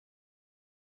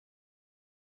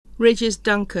Regis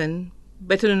Duncan,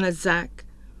 better known as Zach,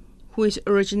 who is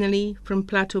originally from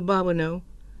Plateau Barbonneau,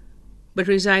 but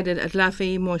resided at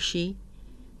Lafayette Moshi,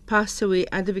 passed away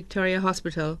at the Victoria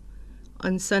Hospital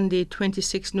on Sunday,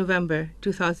 26 November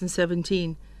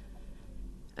 2017,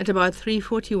 at about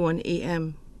 3:41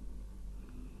 a.m.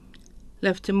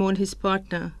 Left to mourn his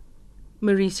partner,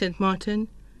 Marie St. Martin,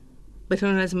 better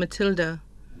known as Matilda,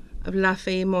 of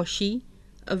Lafayette Moshi,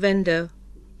 a vendor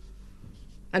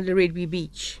at the Redby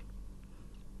Beach.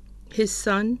 His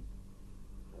son,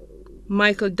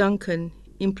 Michael Duncan,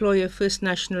 employer First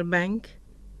National Bank.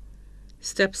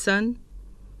 Stepson,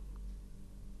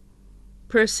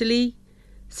 Percely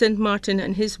St. Martin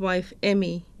and his wife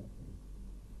Emmy,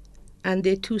 and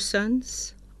their two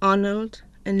sons, Arnold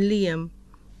and Liam,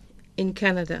 in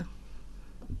Canada.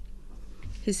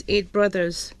 His 8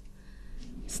 brothers,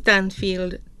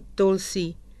 Stanfield,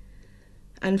 Dulcie,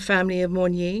 and family of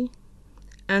Monnier,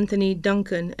 Anthony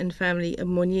Duncan and family of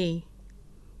Monnier,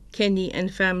 Kenny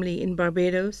and family in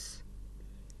Barbados,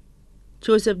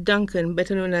 Joseph Duncan,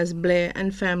 better known as Blair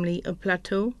and family of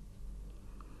Plateau,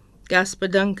 Gaspar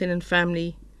Duncan and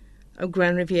family of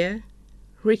Grand Riviere,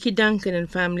 Ricky Duncan and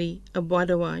family of Bois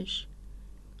d'Ouage,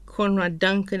 Conrad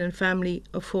Duncan and family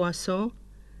of Foisson,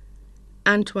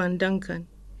 Antoine Duncan.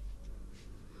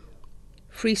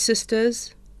 3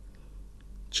 sisters,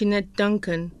 Jeanette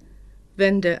Duncan,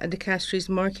 vendor at the Castries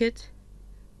Market,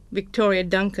 Victoria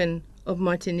Duncan of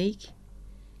Martinique,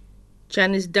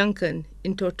 Janice Duncan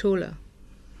in Tortola.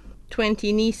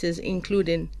 20 nieces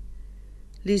including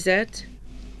Lisette,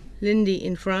 Lindy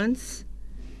in France,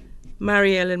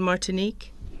 Marielle in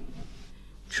Martinique,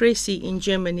 Tracy in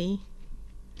Germany,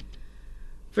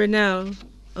 Vernelle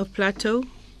of Plateau,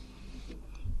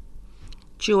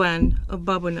 Joanne of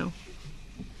Barbonneau.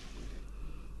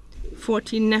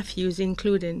 14 nephews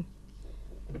including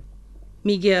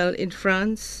Miguel in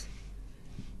France,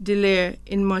 Delaire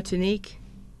in Martinique,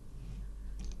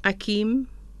 Akim,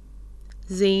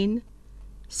 Zane,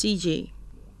 CJ.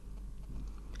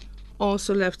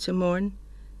 Also left to mourn,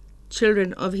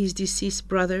 children of his deceased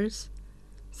brothers,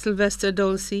 Sylvester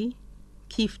Dulcie,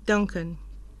 Keith Duncan.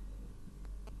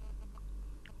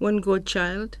 1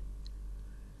 godchild,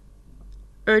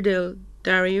 Erdel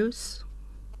Darius.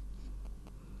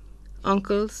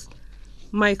 Uncles,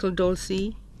 Michael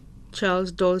Dulcie,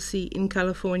 Charles Dulcie in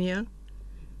California,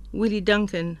 Willie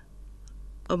Duncan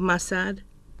of Massad,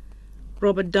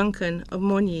 Robert Duncan of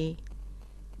Monnier,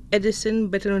 Edison,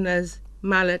 better known as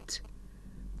Mallet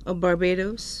of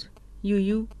Barbados,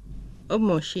 Yu of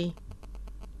Moshi.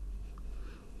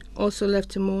 Also left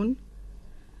to mourn,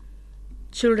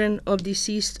 children of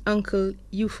deceased Uncle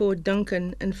Ufo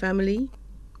Duncan and family,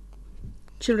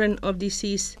 children of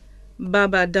deceased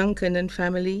Baba Duncan and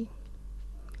family,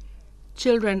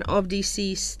 children of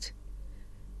deceased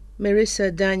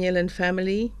Marissa Daniel and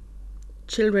family,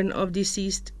 children of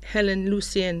deceased Helen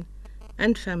Lucien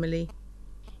and family,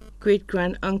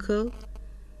 great-grand-uncle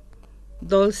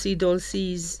Dulcie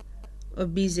Dulcies of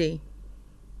Bizet.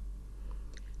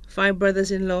 5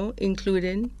 brothers-in-law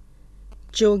including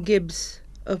Joe Gibbs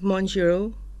of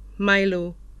Montgero,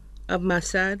 Milo of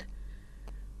Massad,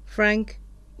 Frank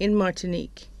in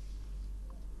Martinique.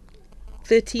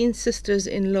 13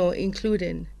 sisters-in-law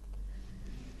including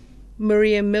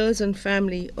Maria Mills and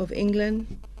family of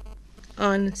England,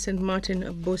 Anne St. Martin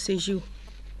of Beauséjour.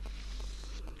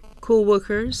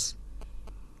 Co-workers,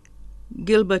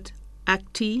 Gilbert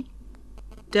Acti,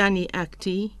 Danny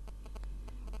Acti,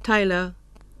 Tyler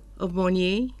of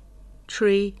Monnier,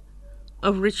 Trey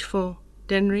of Richford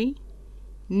Denry,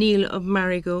 Neil of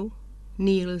Marigot,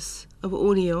 Niels of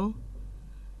Olio,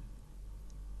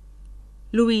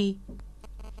 Louis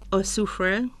of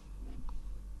Soufre,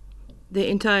 the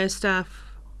entire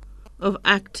staff of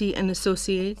Acti and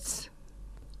Associates.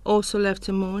 Also left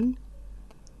to mourn,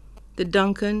 the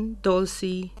Duncan,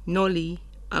 Dulcie, Nolly,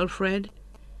 Alfred,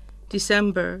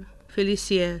 December,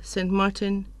 Felicia, St.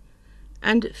 Martin,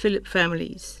 and Philip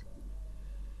families.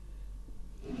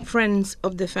 Friends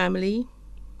of the family,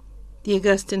 the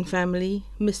Augustin family,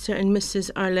 Mr. and Mrs.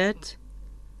 Arlette,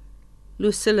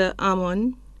 Lucilla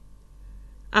Amon,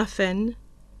 Afen,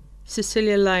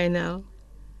 Cecilia Lionel,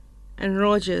 and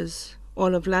Rogers,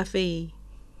 all of Lafayette,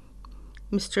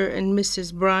 Mr. and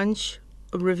Mrs. Branch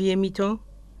of Rivière-Mito,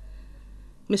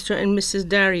 Mr. and Mrs.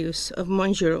 Darius of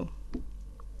Montgero,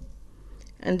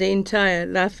 and the entire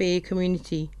Lafayette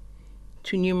community,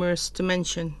 too numerous to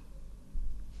mention.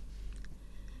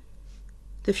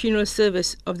 The funeral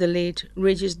service of the late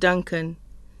Regis Duncan,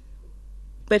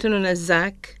 better known as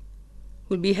Zach,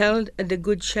 will be held at the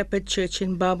Good Shepherd Church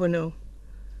in Barbonneau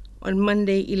on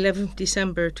Monday, 11th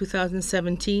December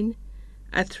 2017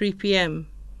 at 3 p.m.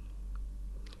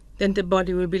 Then the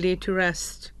body will be laid to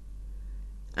rest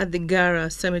at the Gara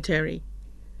Cemetery.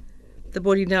 The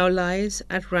body now lies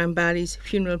at Rambali's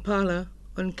funeral parlor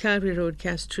on Calvary Road,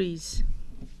 Castries.